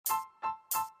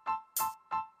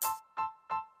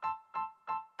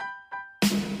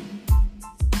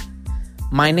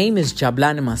My name is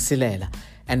Jablan Masilela,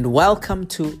 and welcome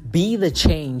to Be the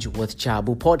Change with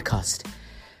Jabu podcast.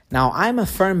 Now, I'm a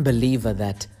firm believer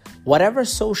that whatever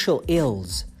social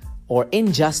ills or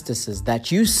injustices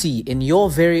that you see in your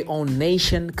very own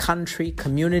nation, country,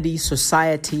 community,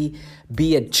 society,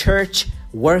 be it church,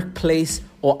 workplace,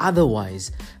 or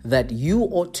otherwise, that you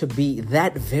ought to be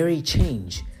that very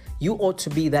change. You ought to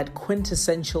be that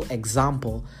quintessential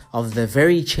example of the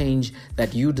very change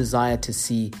that you desire to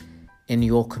see in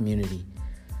your community.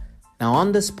 Now,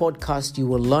 on this podcast, you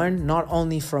will learn not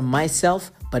only from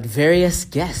myself, but various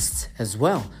guests as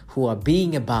well who are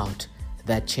being about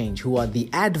that change, who are the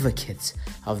advocates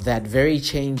of that very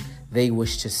change they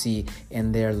wish to see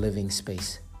in their living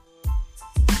space.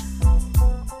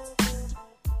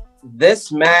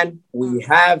 This man we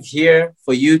have here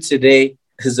for you today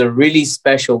is a really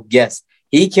special guest.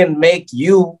 He can make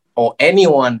you or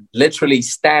anyone literally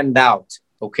stand out,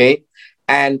 okay?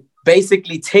 And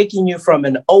basically taking you from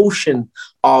an ocean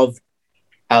of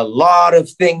a lot of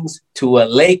things to a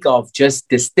lake of just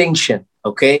distinction,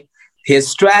 okay? His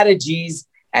strategies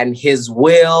and his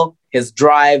will, his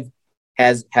drive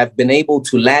have been able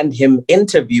to land him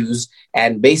interviews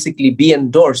and basically be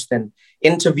endorsed, and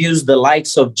interviews the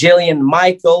likes of Jillian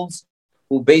Michaels,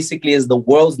 who basically is the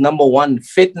world's #1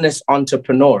 fitness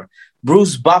entrepreneur,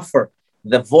 Bruce Buffer,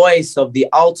 the voice of the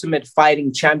Ultimate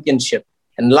Fighting Championship,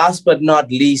 and last but not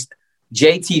least,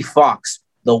 JT Fox,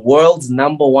 the world's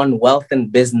 #1 wealth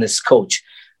and business coach.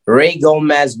 Ray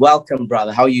Gomez, welcome,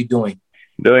 brother. How are you doing?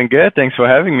 Doing good. Thanks for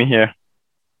having me here.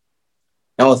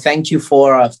 No, thank you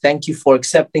for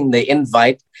accepting the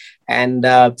invite. And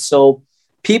so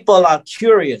people are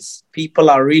curious. People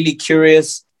are really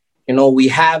curious. You know, we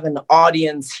have an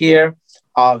audience here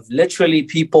of literally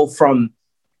people from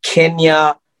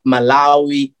Kenya,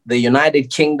 Malawi, the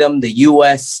United Kingdom, the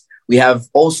US. We have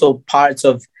also parts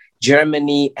of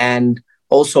Germany and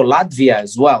also Latvia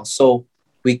as well. So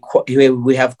we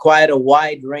have quite a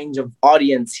wide range of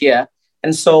audience here.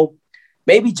 And so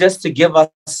maybe just to give us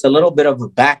a little bit of a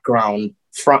background,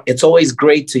 it's always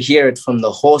great to hear it from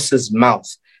the horse's mouth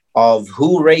of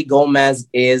who Ray Gomez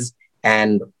is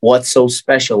and what's so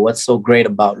special, what's so great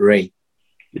about Ray.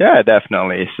 Yeah,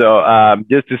 definitely. So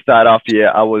just to start off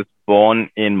here, I was born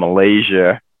in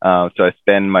Malaysia. So I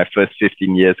spent my first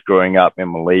 15 years growing up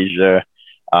in Malaysia.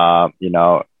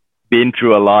 Been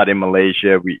through a lot in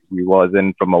Malaysia. We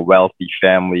wasn't from a wealthy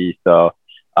family. So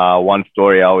one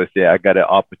story I always say, I got an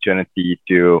opportunity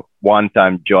to one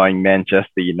time join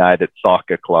Manchester United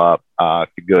Soccer Club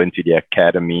to go into the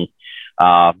academy.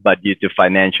 But due to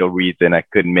financial reason, I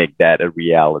couldn't make that a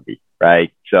reality,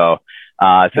 right? So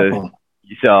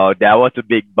that was a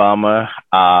big bummer.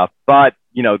 But,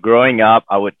 growing up,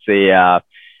 I would say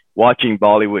watching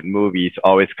Bollywood movies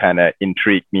always kind of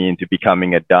intrigued me into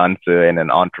becoming a dancer and an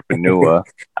entrepreneur.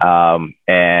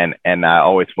 And I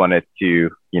always wanted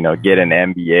to, get an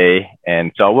MBA.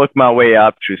 And so I worked my way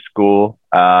up through school.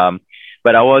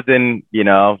 But I wasn't,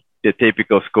 the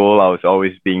typical school. I was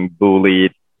always being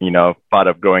bullied. Part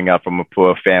of growing up from a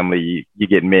poor family, you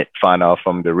get made fun of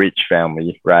from the rich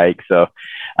family, right? So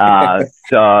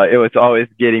it was always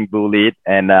getting bullied.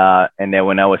 And then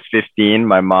when I was 15,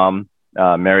 my mom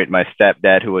married my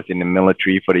stepdad, who was in the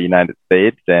military for the United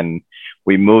States. And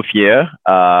we moved here.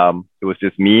 It was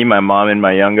just me, my mom, and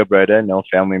my younger brother, no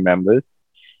family members.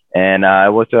 And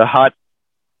it was a hard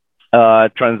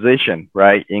transition,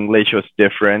 right? English was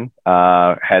different.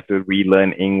 Had to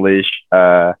relearn English,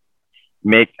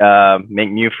 make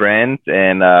new friends.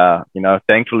 And,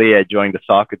 thankfully I joined the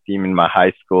soccer team in my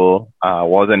high school. I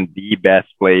wasn't the best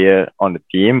player on the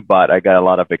team, but I got a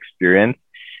lot of experience.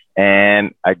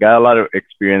 And I got a lot of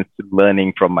experience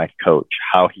learning from my coach,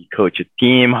 how he coached a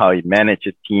team, how he managed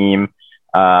a team.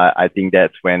 I think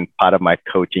that's when part of my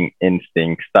coaching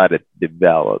instinct started to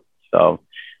develop. So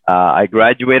I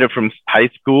graduated from high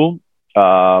school.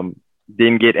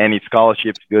 Didn't get any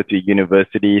scholarships to go to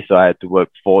university, so I had to work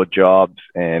 4 jobs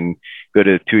and go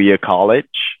to a 2-year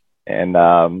college. And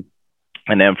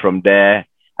then from there,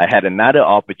 I had another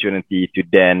opportunity to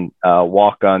then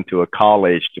walk on to a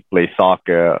college to play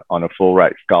soccer on a full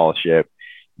ride scholarship.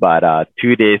 But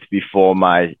 2 days before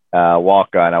my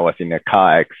walk on, I was in a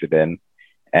car accident,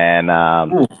 and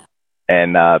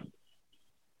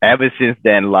ever since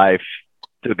then, life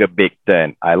took a big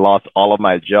turn. I lost all of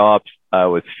my jobs. I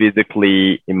was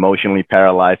physically, emotionally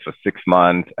paralyzed for 6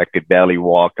 months. I could barely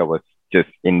walk. I was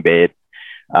just in bed,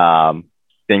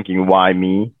 thinking, why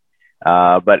me?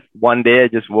 But one day I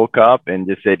just woke up and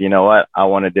just said, you know what? I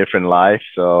want a different life.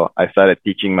 So I started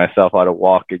teaching myself how to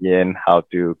walk again, how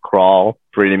to crawl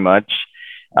pretty much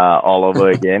all over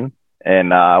again.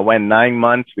 And I went 9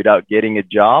 months without getting a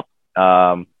job.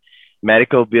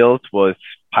 Medical bills was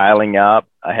piling up.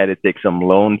 I had to take some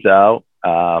loans out.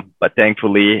 But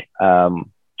thankfully,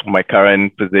 my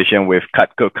current position with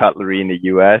Cutco Cutlery in the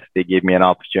US, they gave me an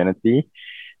opportunity.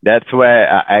 That's where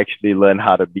I actually learned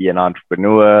how to be an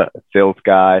entrepreneur, a sales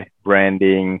guy,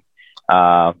 branding.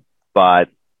 But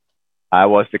I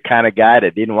was the kind of guy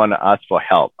that didn't want to ask for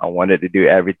help. I wanted to do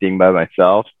everything by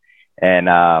myself. And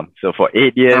so for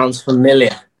 8 years, Sounds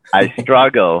familiar. I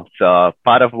struggled. So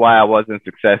part of why I wasn't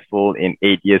successful in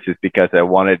 8 years is because I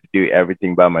wanted to do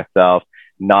everything by myself,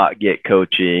 not get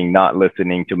coaching, not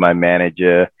listening to my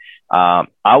manager.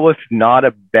 I was not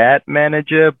a bad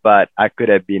manager, but I could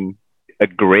have been a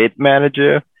great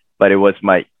manager, but it was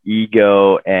my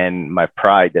ego and my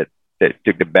pride that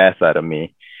took the best out of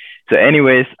me. So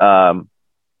anyways,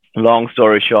 long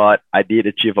story short, I did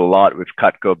achieve a lot with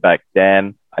Cutco back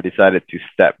then. I decided to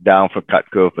step down from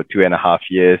Cutco for 2.5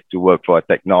 years to work for a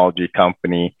technology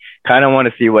company. Kind of want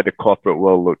to see what the corporate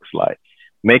world looks like.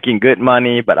 Making good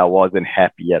money, but I wasn't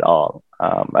happy at all.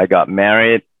 I got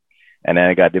married and then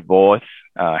I got divorced,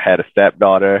 had a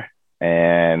stepdaughter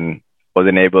and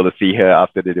wasn't able to see her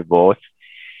after the divorce.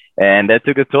 And that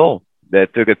took a toll.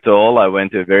 I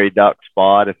went to a very dark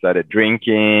spot. I started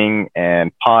drinking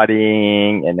and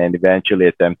partying and then eventually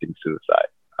attempting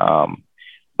suicide.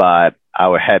 But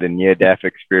I had a near-death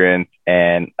experience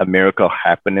and a miracle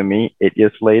happened to me 8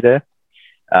 years later,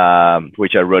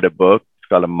 which I wrote a book. It's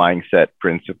called A Mindset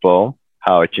Principle,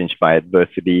 How I Changed My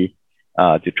Adversity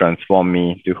to Transform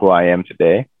Me to Who I Am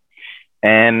today.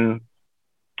 And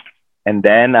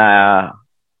then,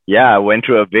 I went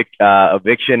through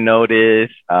eviction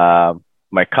notice.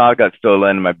 My car got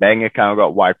stolen. My bank account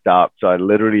got wiped out. So I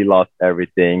literally lost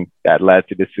everything. That led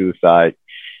to the suicide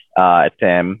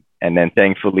attempt. And then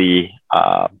thankfully,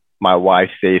 my wife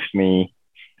saved me.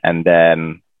 And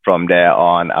then from there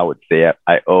on, I would say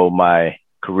I owe my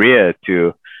career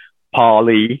to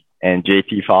Paulie and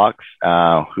JT Fox,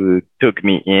 who took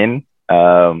me in.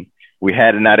 We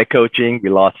had another coaching. We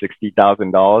lost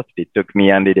 $60,000. They took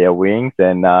me under their wings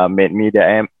and made me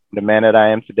the man that I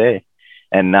am today.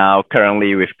 And now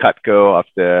currently with Cutco,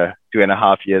 after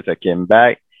 2.5 years, I came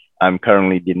back. I'm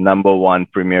currently the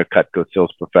 #1 premier Cutco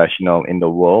sales professional in the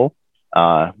world,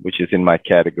 which is in my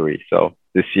category. So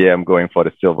this year I'm going for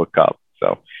the Silver Cup.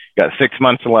 So got 6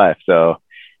 months left. So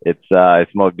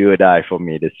it's more do or die for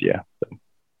me this year. So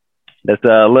that's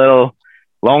a little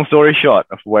long story short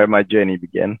of where my journey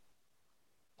began.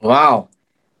 Wow.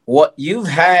 What you've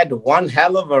had one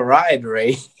hell of a ride,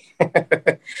 Ray.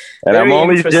 And I'm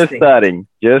only just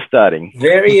starting.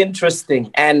 Very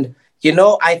interesting. And,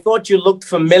 I thought you looked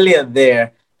familiar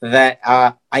there, that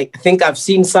I think I've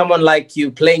seen someone like you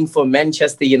playing for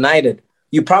Manchester United.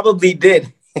 You probably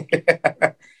did.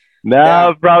 No,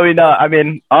 Yeah. probably not. I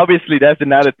mean, obviously, that's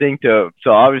another thing too.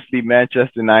 So obviously,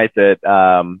 Manchester United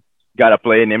got a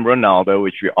player named Ronaldo,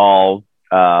 which we all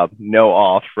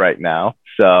know of right now.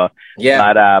 So,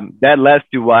 Yeah. but that led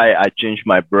to why I changed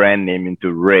my brand name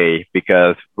into Ray,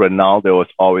 because Ronaldo was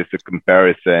always a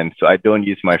comparison. So I don't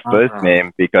use my first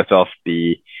name because of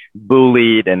the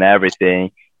bullied and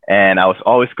everything. And I was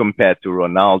always compared to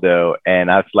Ronaldo. And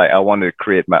I was like, I wanted to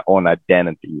create my own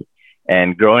identity.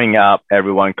 And growing up,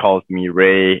 everyone calls me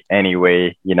Ray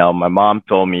anyway. My mom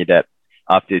told me that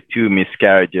after 2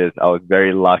 miscarriages, I was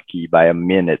very lucky by a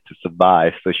minute to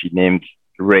survive. So she named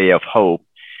Ray of Hope.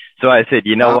 So I said,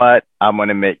 you know what? I'm going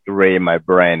to make Ray my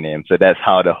brand name. So that's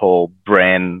how the whole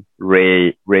brand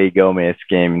Ray Gomez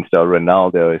came. So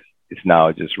Ronaldo is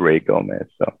now just Ray Gomez.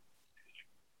 So.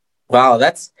 Wow,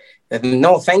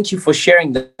 thank you for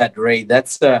sharing that, Ray.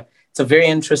 It's a very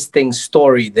interesting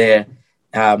story there.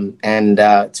 And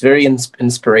it's very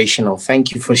inspirational.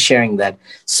 Thank you for sharing that.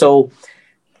 So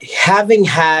having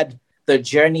had the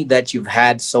journey that you've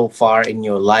had so far in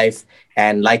your life,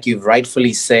 and like you've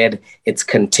rightfully said, it's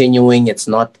continuing. It's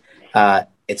not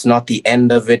the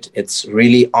end of it. It's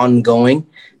really ongoing.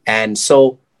 And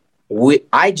so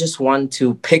I just want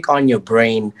to pick on your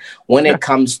brain when it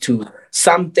comes to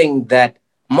something that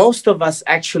most of us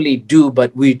actually do,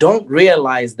 but we don't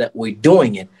realize that we're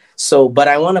doing it. So, but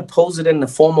I want to pose it in the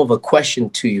form of a question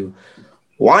to you.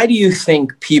 Why do you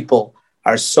think people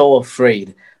are so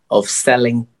afraid of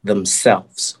selling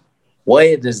themselves?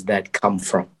 Where does that come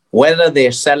from? Whether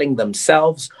they're selling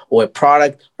themselves or a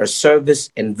product or service,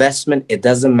 investment, it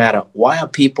doesn't matter. Why are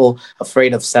people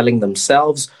afraid of selling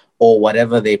themselves or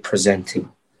whatever they're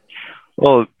presenting?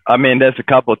 Well, I mean, there's a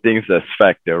couple of things that's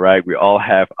factor, right? We all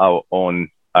have our own,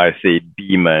 I say,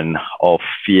 demon of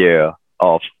fear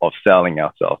of selling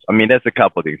ourselves. I mean, there's a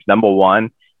couple of things. Number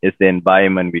one is the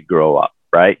environment we grow up.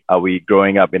 right? Are we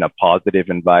growing up in a positive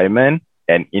environment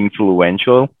and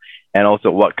influential? And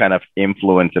also, what kind of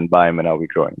influence environment are we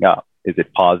growing up? Is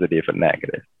it positive or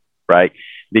negative, right?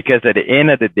 Because at the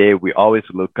end of the day, we always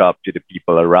look up to the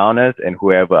people around us and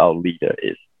whoever our leader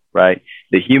is, right?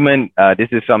 The human, this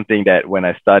is something that when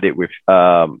I studied with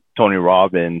Tony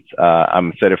Robbins, I'm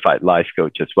a certified life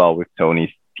coach as well with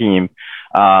Tony's team,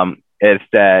 is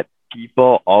that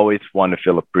people always want to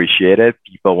feel appreciated.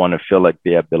 People want to feel like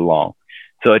they belong.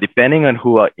 So depending on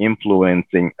who are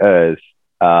influencing us,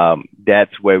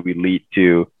 that's where we lead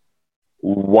to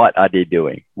what are they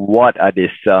doing? What are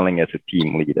they selling as a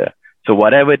team leader? So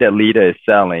whatever the leader is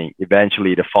selling,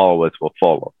 eventually the followers will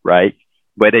follow, right?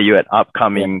 Whether you're an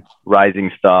upcoming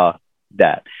rising star,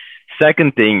 that.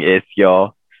 Second thing is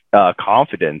your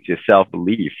confidence, your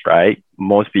self-belief, right?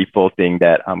 Most people think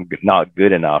that I'm not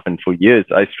good enough. And for years,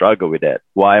 I struggle with that.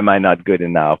 Why am I not good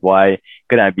enough? Why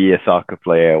couldn't I be a soccer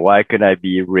player? Why couldn't I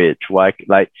be rich? Why,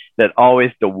 like, that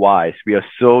always the whys. We are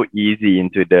so easy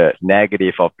into the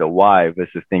negative of the why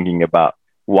versus thinking about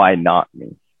why not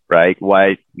me, right?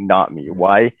 Why not me?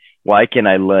 Why can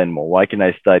I learn more? Why can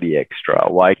I study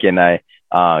extra? Why can I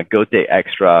go take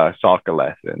extra soccer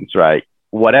lessons, right?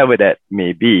 Whatever that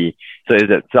may be. So it's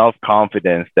that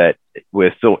self-confidence that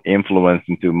we're so influenced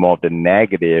into more of the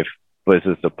negative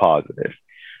versus the positive.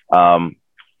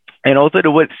 And also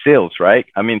the word sales, right?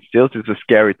 I mean, sales is a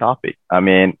scary topic. I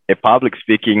mean, if public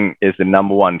speaking is the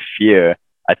number one fear,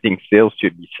 I think sales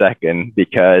should be second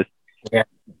because,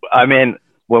 I mean,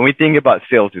 when we think about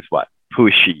sales is what?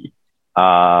 Pushy,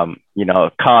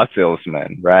 car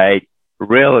salesman, right?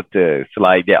 Realtors,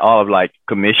 like they're all like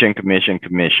commission,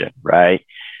 right?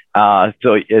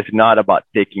 So it's not about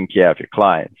taking care of your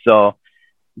clients. So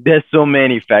there's so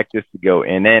many factors to go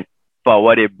in it. But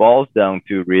what it boils down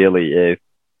to really is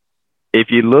if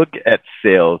you look at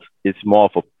sales, it's more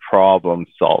of a problem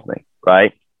solving,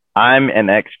 right? I'm an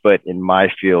expert in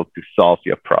my field to solve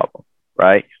your problem,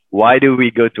 right? Why do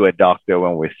we go to a doctor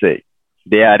when we're sick?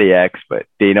 They are the expert.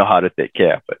 They know how to take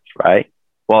care of us, right?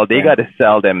 Well, they got to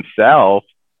sell themselves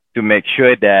to make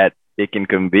sure that they can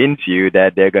convince you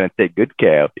that they're going to take good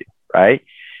care of you, right?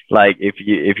 Like if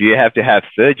you have to have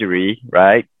surgery,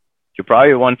 right? You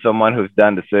probably want someone who's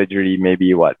done the surgery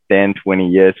maybe 10, 20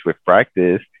 years with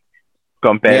practice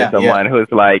compared to someone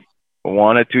who's like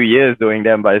 1 or 2 years doing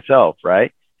them by itself,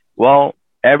 right? Well,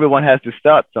 everyone has to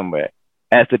start somewhere.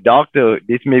 As a doctor,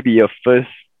 this may be your first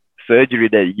surgery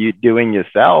that you're doing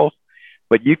yourself,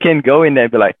 but you can go in there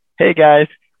and be like, hey guys,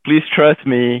 please trust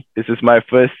me. This is my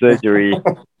first surgery.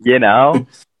 You got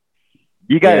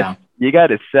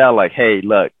to sell like, hey,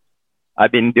 look,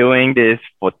 I've been doing this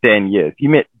for 10 years.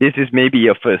 This is maybe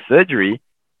your first surgery,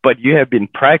 but you have been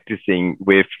practicing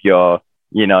with your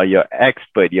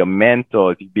expert, your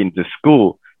mentors, you've been to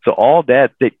school. So all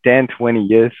that takes 10, 20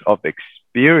 years of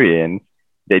experience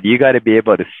that you got to be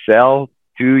able to sell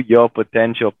to your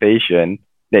potential patient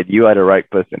that you are the right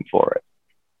person for it.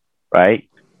 Right?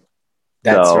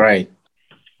 That's right.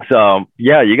 So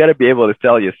yeah, you got to be able to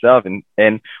sell yourself.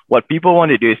 And what people want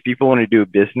to do is people want to do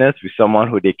business with someone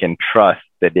who they can trust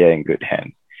that they're in good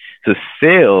hands. So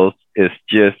sales is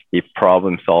just a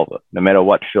problem solver, no matter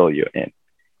what field you're in,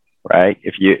 right?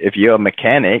 If you're a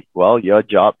mechanic, well, your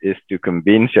job is to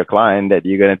convince your client that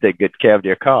you're going to take good care of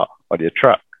their car or their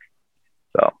truck.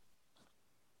 So,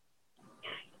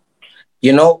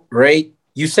 Ray,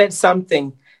 you said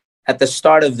something at the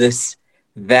start of this,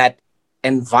 that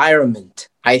environment.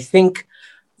 I think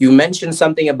you mentioned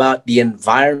something about the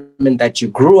environment that you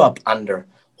grew up under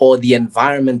or the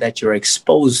environment that you're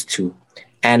exposed to.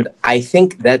 And I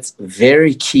think that's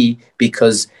very key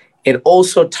because it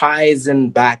also ties in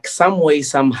back some way,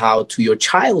 somehow to your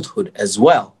childhood as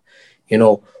well.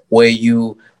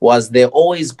 Was there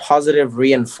always positive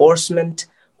reinforcement,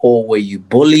 or were you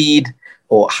bullied,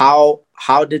 or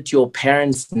how did your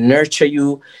parents nurture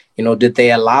you? Did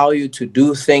they allow you to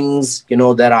do things,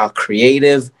 that are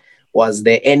creative? Was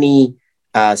there any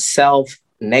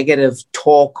self-negative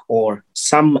talk or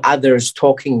some others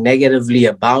talking negatively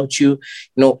about you?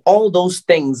 All those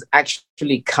things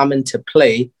actually come into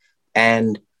play.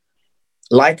 And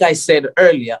like I said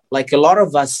earlier, like a lot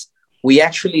of us, we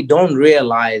actually don't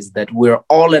realize that we're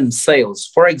all in sales.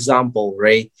 For example,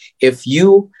 Ray, if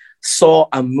you saw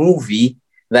a movie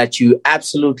that you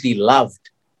absolutely loved,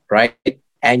 right?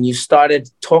 And you started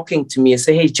talking to me and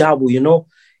say, hey, Jabu,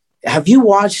 have you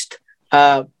watched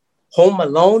Home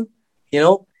Alone?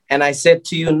 And I said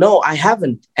to you, no, I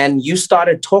haven't. And you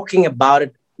started talking about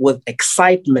it with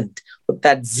excitement, with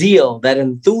that zeal, that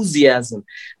enthusiasm.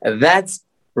 That's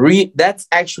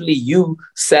actually you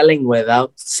selling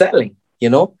without selling,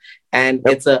 And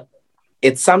it's a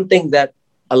it's something that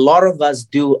a lot of us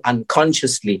do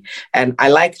unconsciously. And I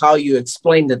like how you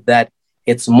explained it, that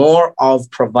it's more of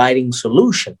providing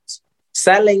solutions.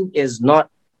 Selling is not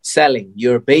selling.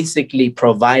 You're basically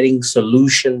providing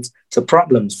solutions to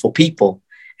problems for people.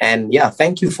 And yeah,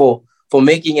 thank you for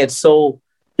making it so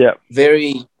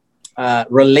very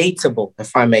relatable,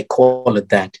 if I may call it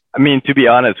that. I mean, to be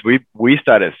honest, we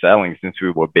started selling since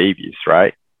we were babies,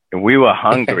 right? And we were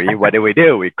hungry. What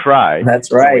do? We cry. That's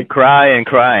right. We cry and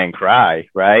cry and cry,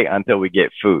 right? Until we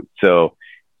get food. So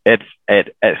it's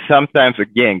sometimes,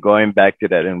 again, going back to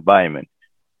that environment,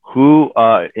 who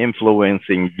are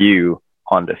influencing you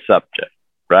on the subject,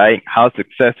 right? How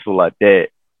successful are they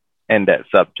in that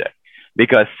subject?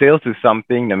 Because sales is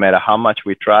something, no matter how much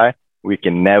we try, we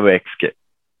can never escape.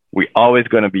 We're always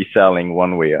going to be selling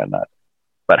one way or another.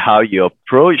 But how you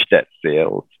approach that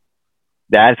sales,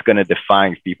 that's going to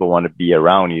define if people want to be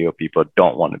around you or people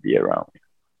don't want to be around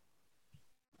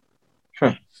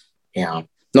you. Yeah.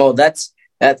 No, that's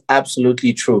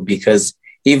absolutely true, because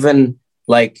even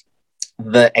like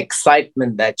the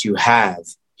excitement that you have,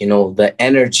 the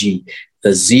energy,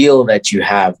 the zeal that you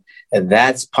have, and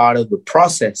that's part of the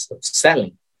process of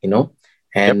selling,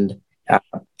 and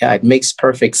it makes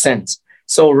perfect sense.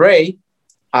 So Ray,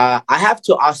 I have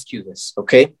to ask you this,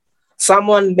 okay?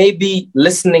 Someone may be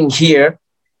listening here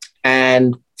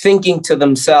and thinking to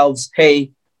themselves,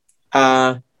 hey,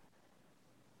 how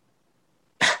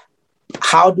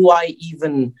do I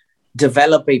even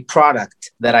develop a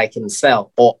product that I can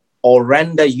sell or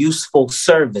render useful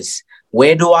service?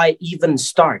 Where do I even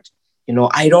start?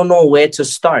 I don't know where to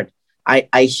start.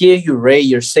 I hear you, Ray.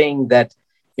 You're saying that,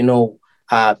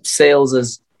 sales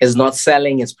is not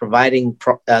selling, it's providing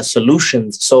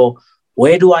solutions. So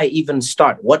where do I even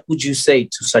start? What would you say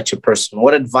to such a person?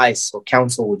 What advice or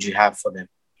counsel would you have for them?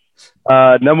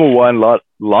 Number one,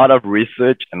 lot of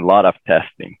research and a lot of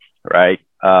testing, right?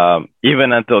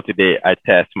 Even until today, I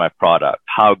test my product.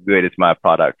 How good is my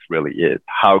product really is?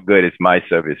 How good is my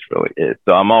service really is?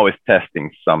 So I'm always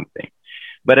testing something.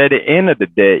 But at the end of the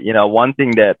day, one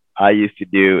thing that I used to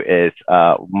do is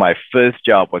my first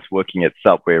job was working at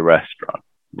Subway restaurant,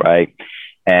 right?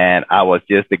 And I was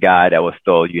just the guy that was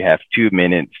told you have 2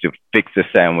 minutes to fix a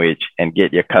sandwich and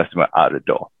get your customer out the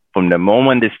door. From the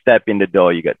moment they step in the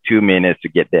door, you got 2 minutes to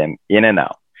get them in and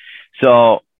out.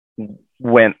 So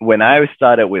when I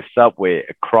started with Subway,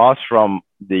 across from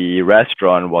the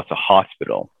restaurant was a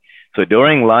hospital. So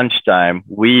during lunchtime,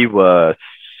 we were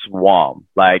swamped.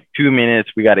 Like 2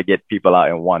 minutes, we got to get people out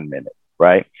in 1 minute,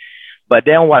 right? But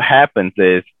then what happens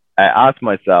is I ask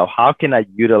myself, how can I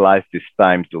utilize this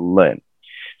time to learn?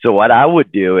 So what I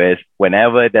would do is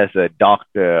whenever there's a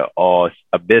doctor or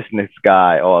a business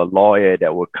guy or a lawyer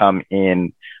that would come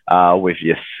in with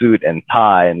your suit and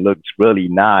tie and looks really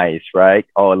nice, right?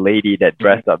 Or a lady that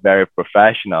dressed up very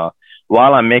professional,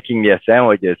 while I'm making their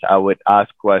sandwiches, I would ask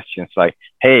questions like,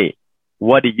 hey,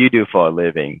 what do you do for a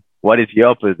living? What is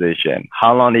your position?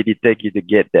 How long did it take you to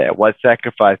get there? What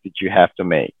sacrifice did you have to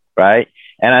make, right?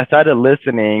 And I started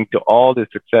listening to all the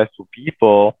successful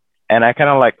people, and I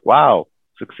kind of like, wow,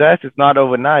 success is not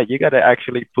overnight. You got to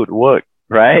actually put work,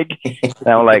 right? And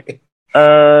I'm like,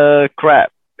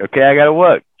 crap. Okay, I got to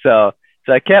work. So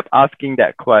I kept asking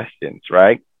that questions,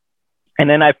 right? And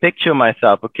then I picture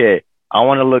myself, okay, I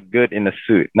want to look good in a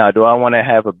suit. Now, do I want to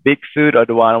have a big suit or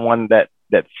do I want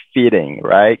that's fitting,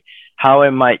 right? How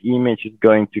am my image is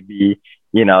going to be,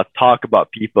 talk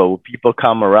about people? Will people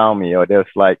come around me or there's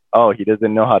like, oh, he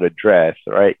doesn't know how to dress,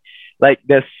 right? Like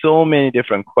there's so many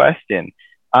different questions.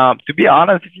 To be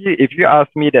honest, if you ask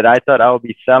me that I thought I would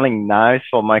be selling knives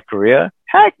for my career,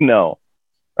 heck no,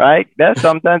 right? There's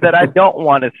sometimes that I don't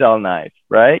want to sell knives,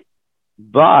 right?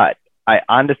 But I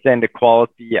understand the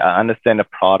quality, I understand the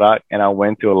product, and I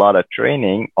went to a lot of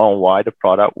training on why the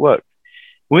product works.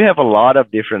 We have a lot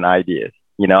of different ideas.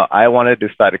 I wanted to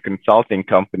start a consulting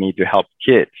company to help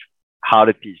kids, how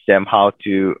to teach them how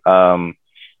to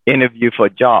interview for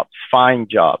jobs, find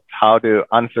jobs, how to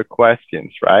answer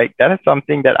questions, right? That is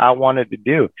something that I wanted to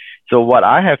do. So what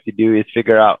I have to do is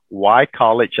figure out why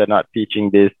college are not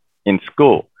teaching this in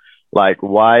school. Like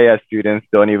why our students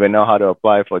don't even know how to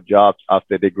apply for jobs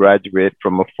after they graduate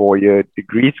from a 4-year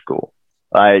degree school.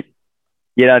 Like,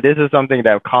 this is something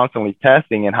that I'm constantly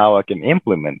testing and how I can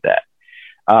implement that.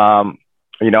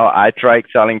 I tried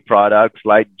selling products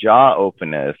like jar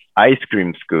openers, ice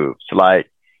cream scoops. Like,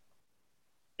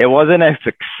 it wasn't as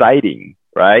exciting,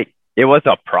 right? It was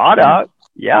a product.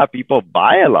 Yeah, people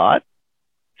buy a lot.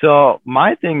 So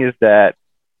my thing is that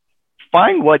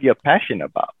find what you're passionate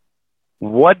about.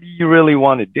 What do you really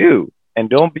want to do? And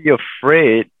don't be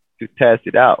afraid to test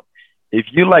it out. If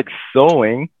you like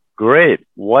sewing, great.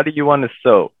 What do you want to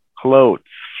sew? Clothes,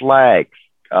 flags.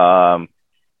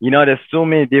 There's so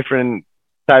many different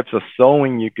types of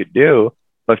sewing you could do,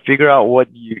 but figure out what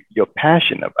you're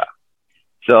passionate about.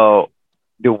 So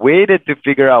the way to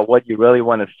figure out what you really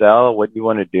want to sell, what you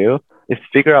want to do, is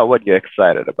figure out what you're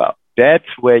excited about.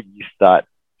 That's where you start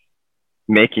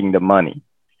making the money.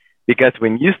 Because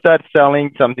when you start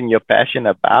selling something you're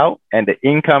passionate about and the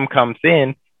income comes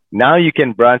in, now you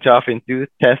can branch off into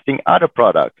testing other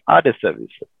products, other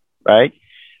services, right?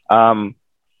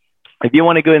 If you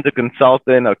want to go into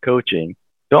consulting or coaching,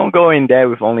 don't go in there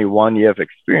with only 1 year of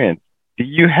experience. Do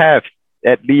you have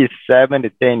at least 7 to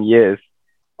 10 years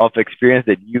of experience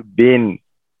that you've been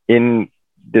in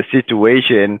the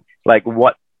situation? Like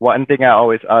one thing I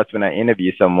always ask when I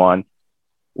interview someone,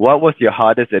 what was your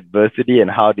hardest adversity and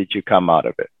how did you come out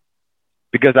of it?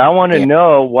 Because I want to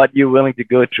know what you're willing to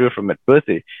go through from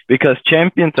adversity, because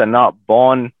champions are not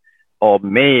born or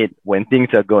made when things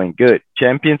are going good.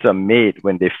 Champions are made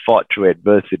when they fought through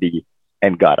adversity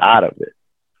and got out of it,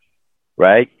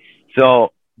 right?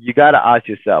 So you got to ask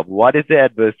yourself, what is the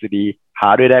adversity?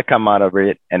 How did I come out of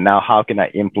it? And now how can I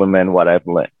implement what I've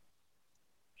learned?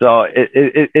 So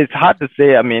it's hard to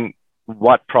say, I mean,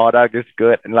 what product is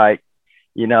good. And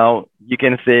you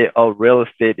can say, oh, real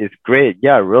estate is great.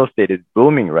 Yeah, real estate is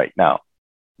booming right now.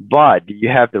 But do you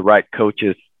have the right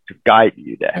coaches to guide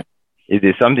you there? Is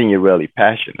it something you're really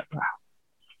passionate about?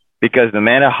 Because no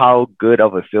matter how good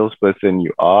of a salesperson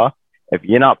you are, if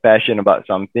you're not passionate about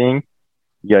something,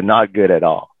 you're not good at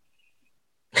all.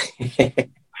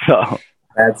 So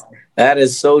that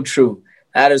is so true.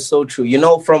 That is so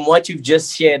true. From what you've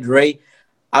just shared, Ray,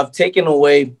 I've taken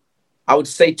away, I would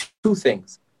say, two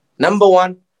things. Number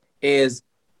one is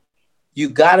you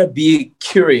got to be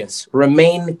curious,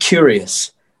 remain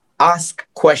curious, ask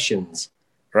questions,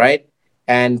 right?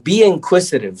 And be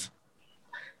inquisitive.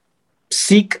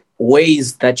 Seek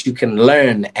ways that you can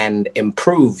learn and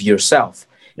improve yourself.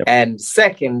 Yep. And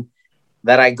second,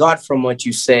 that I got from what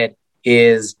you said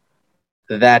is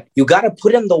that you got to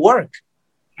put in the work.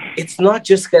 It's not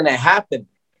just going to happen.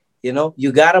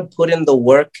 You got to put in the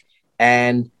work.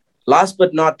 And last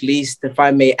but not least, if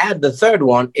I may add, the third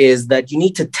one is that you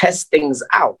need to test things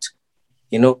out.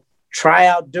 Try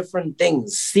out different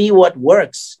things, see what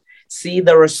works, see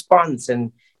the response.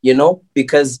 And,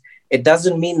 because it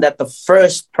doesn't mean that the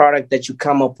first product that you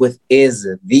come up with is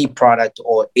the product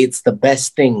or it's the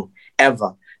best thing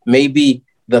ever. Maybe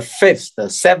the fifth, the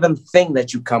seventh thing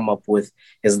that you come up with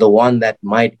is the one that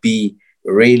might be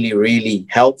really, really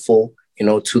helpful,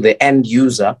 to the end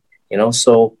user,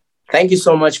 So thank you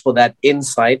so much for that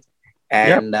insight.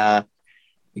 And I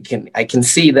can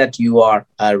see that you are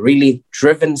a really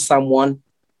driven someone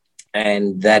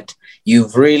and that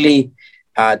you've really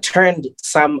turned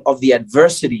some of the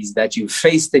adversities that you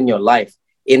faced in your life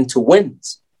into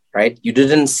wins, right? You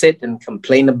didn't sit and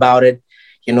complain about it.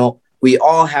 We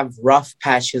all have rough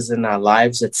patches in our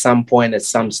lives at some point, at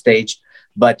some stage,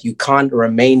 but you can't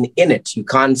remain in it. You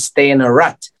can't stay in a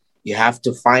rut. You have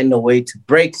to find a way to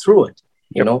break through it,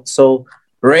 So,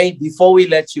 Ray, before we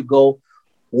let you go,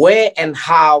 where and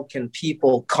how can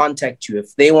people contact you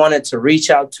if they wanted to reach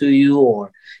out to you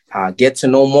or get to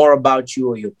know more about you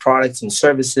or your products and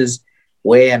services?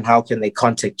 Where and how can they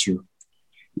contact you?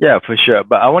 Yeah, for sure.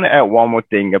 But I want to add one more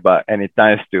thing about, and it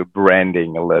ties to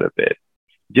branding a little bit.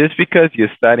 Just because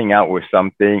you're starting out with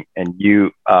something and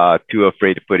you are too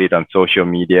afraid to put it on social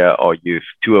media or you're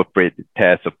too afraid to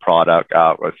test a product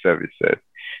out or services,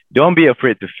 don't be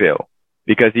afraid to fail.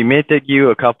 Because it may take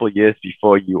you a couple of years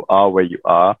before you are where you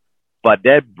are, but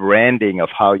that branding of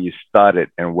how you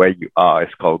started and where you are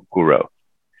is called growth.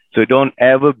 So don't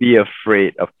ever be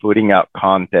afraid of putting out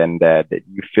content that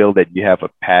you feel that you have a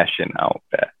passion out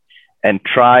there. And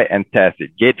try and test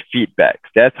it. Get feedback.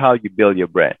 That's how you build your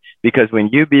brand. Because when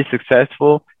you be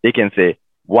successful, they can say,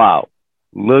 wow,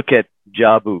 look at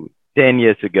Jabu 10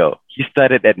 years ago. He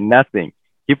started at nothing.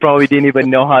 He probably didn't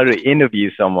even know how to interview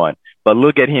someone. But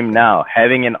look at him now,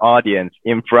 having an audience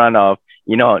in front of,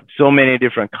 so many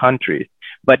different countries.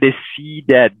 But they see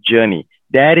that journey.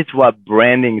 That is what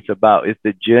branding is about. It's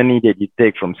the journey that you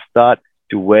take from start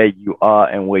to where you are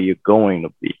and where you're going to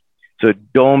be. So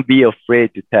don't be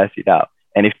afraid to test it out.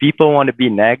 And if people want to be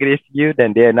negative to you,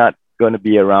 then they're not going to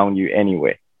be around you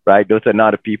anyway, right? Those are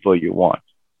not the people you want.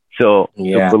 So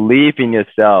believe in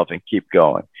yourself and keep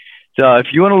going. So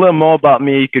if you want to learn more about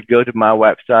me, you could go to my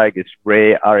website. It's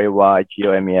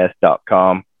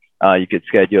raygomes.com. You could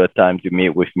schedule a time to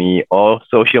meet with me or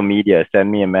social media.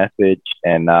 Send me a message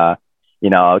and,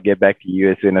 I'll get back to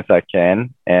you as soon as I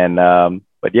can. And,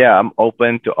 but yeah, I'm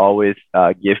open to always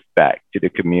give back to the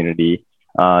community.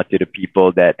 to the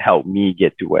people that helped me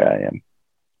get to where I am.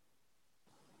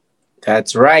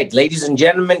 That's right. Ladies and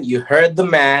gentlemen, you heard the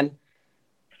man.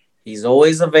 He's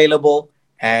always available,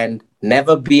 and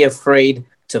never be afraid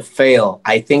to fail.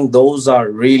 I think those are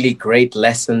really great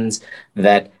lessons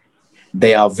that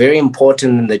they are very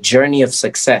important in the journey of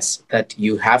success, that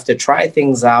you have to try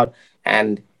things out.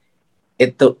 And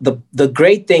the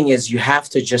great thing is you have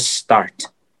to just start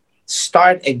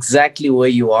exactly where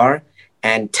you are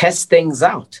and test things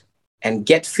out and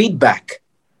get feedback.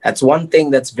 That's one thing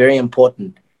that's very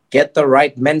important. Get the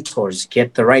right mentors,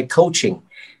 get the right coaching,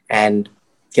 and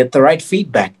get the right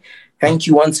feedback. Thank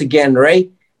you once again, Ray,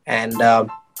 and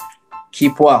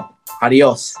keep well.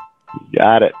 Adios. You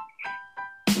got it.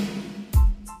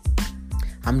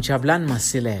 I'm Jablan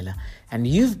Masilela, and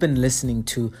you've been listening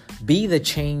to Be the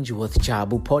Change with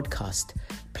Jabu podcast.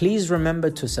 Please remember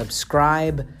to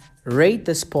subscribe, rate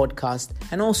this podcast,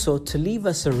 and also to leave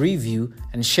us a review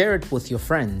and share it with your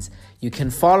friends. You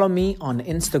can follow me on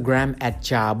Instagram at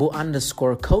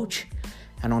Jabu_coach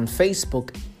and on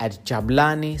Facebook at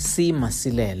Jablani C.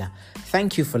 Masilela.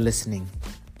 Thank you for listening.